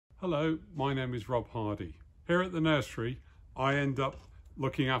Hello, my name is Rob Hardy. Here at the nursery, I end up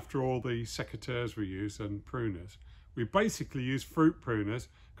looking after all the secateurs we use and pruners. We basically use fruit pruners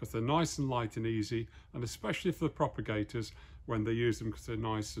because they're nice and light and easy, and especially for the propagators when they use them because they're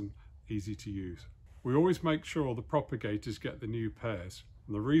nice and easy to use. We always make sure the propagators get the new pairs,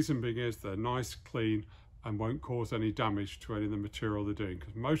 and the reason being is they're nice, clean, and won't cause any damage to any of the material they're doing,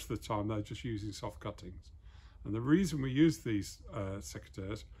 because most of the time they're just using soft cuttings. And the reason we use these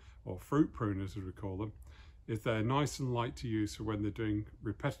secateurs, or fruit pruners as we call them, is they're nice and light to use, so when they're doing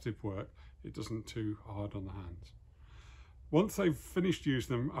repetitive work it doesn't too hard on the hands. Once they've finished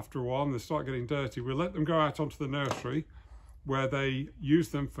using them, after a while and they start getting dirty, we let them go out onto the nursery where they use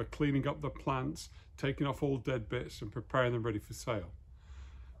them for cleaning up the plants, taking off all dead bits and preparing them ready for sale.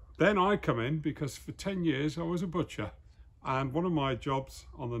 Then I come in because for 10 years I was a butcher, and one of my jobs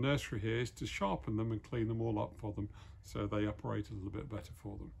on the nursery here is to sharpen them and clean them all up for them so they operate a little bit better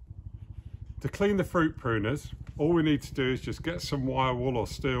for them. To clean the fruit pruners, all we need to do is just get some wire wool or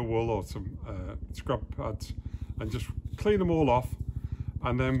steel wool or some scrub pads and just clean them all off,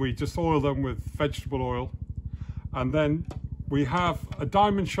 and then we just oil them with vegetable oil, and then we have a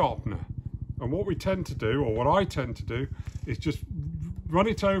diamond sharpener. And what we tend to do, or what I tend to do, is just run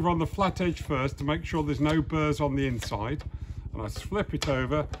it over on the flat edge first to make sure there's no burrs on the inside, and I flip it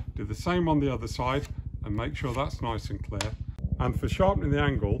over, do the same on the other side and make sure that's nice and clear. And for sharpening the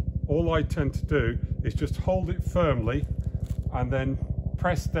angle, all I tend to do is just hold it firmly and then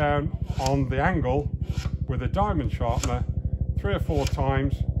press down on the angle with a diamond sharpener 3 or 4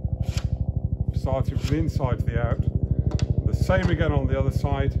 times, starting from the inside to the out. The same again on the other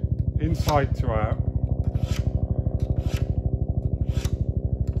side, inside to out.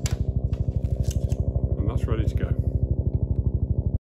 And that's ready to go.